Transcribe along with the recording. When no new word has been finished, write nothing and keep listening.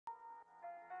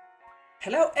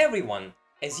Hello everyone!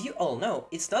 As you all know,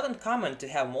 it's not uncommon to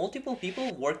have multiple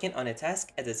people working on a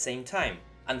task at the same time.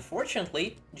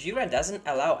 Unfortunately, Jira doesn't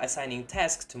allow assigning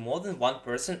tasks to more than one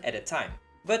person at a time.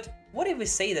 But what if we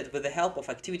say that with the help of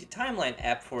ActivityTimeline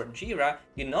app for Jira,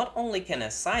 you not only can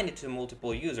assign it to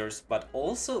multiple users, but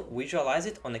also visualize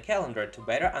it on a calendar to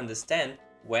better understand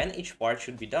when each part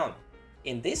should be done.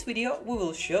 In this video, we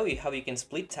will show you how you can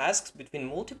split tasks between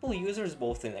multiple users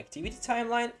both in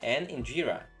ActivityTimeline and in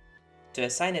Jira. To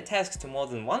assign a task to more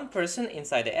than one person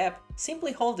inside the app,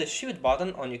 simply hold the Shift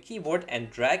button on your keyboard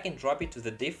and drag and drop it to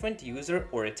the different user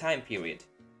or a time period.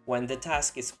 When the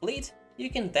task is split, you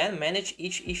can then manage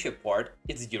each issue part,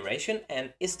 its duration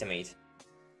and estimate.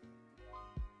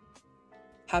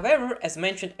 However, as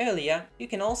mentioned earlier, you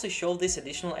can also show these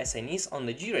additional assignees on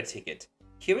the Jira ticket.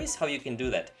 Here is how you can do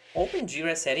that. Open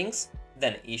Jira settings,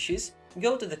 then Issues,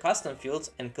 go to the Custom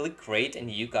fields and click Create a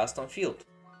new custom field.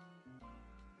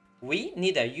 We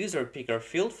need a user picker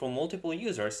field for multiple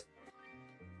users.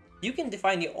 You can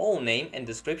define your own name and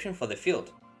description for the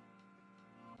field.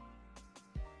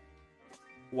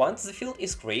 Once the field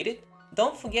is created,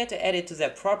 don't forget to add it to the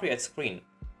appropriate screen.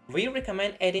 We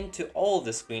recommend adding to all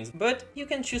the screens, but you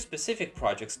can choose specific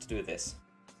projects to do this.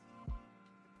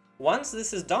 Once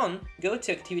this is done, go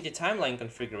to ActivityTimeline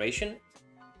configuration,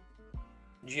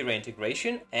 Jira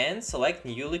integration, and select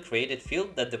newly created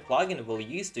field that the plugin will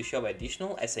use to show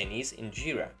additional assignees in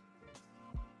Jira.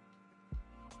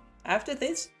 After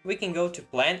this, we can go to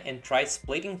Plan and try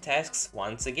splitting tasks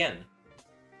once again.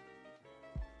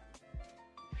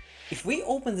 If we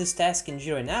open this task in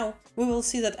Jira now, we will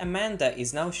see that Amanda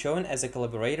is now shown as a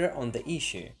collaborator on the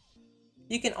issue.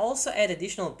 You can also add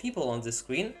additional people on the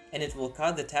screen, and it will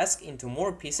cut the task into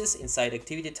more pieces inside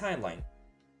ActivityTimeline.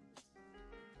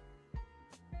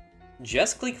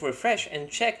 Just click refresh and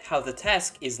check how the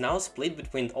task is now split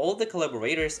between all the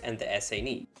collaborators and the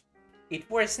assignee. It's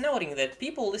worth noting that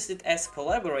people listed as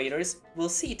collaborators will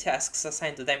see tasks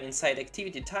assigned to them inside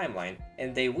ActivityTimeline,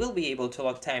 and they will be able to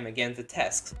log time against the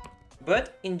tasks.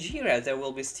 But in Jira there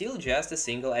will be still just a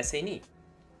single assignee.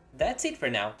 That's it for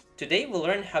now. Today we'll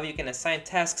learn how you can assign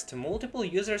tasks to multiple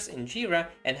users in Jira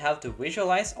and how to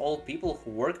visualize all people who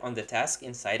work on the task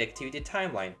inside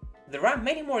ActivityTimeline. There are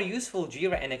many more useful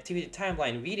Jira and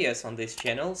ActivityTimeline videos on this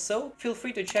channel, so feel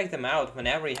free to check them out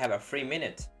whenever you have a free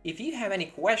minute. If you have any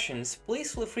questions,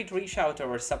 please feel free to reach out to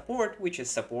our support, which is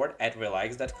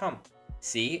support@relix.com.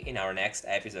 See you in our next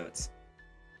episodes.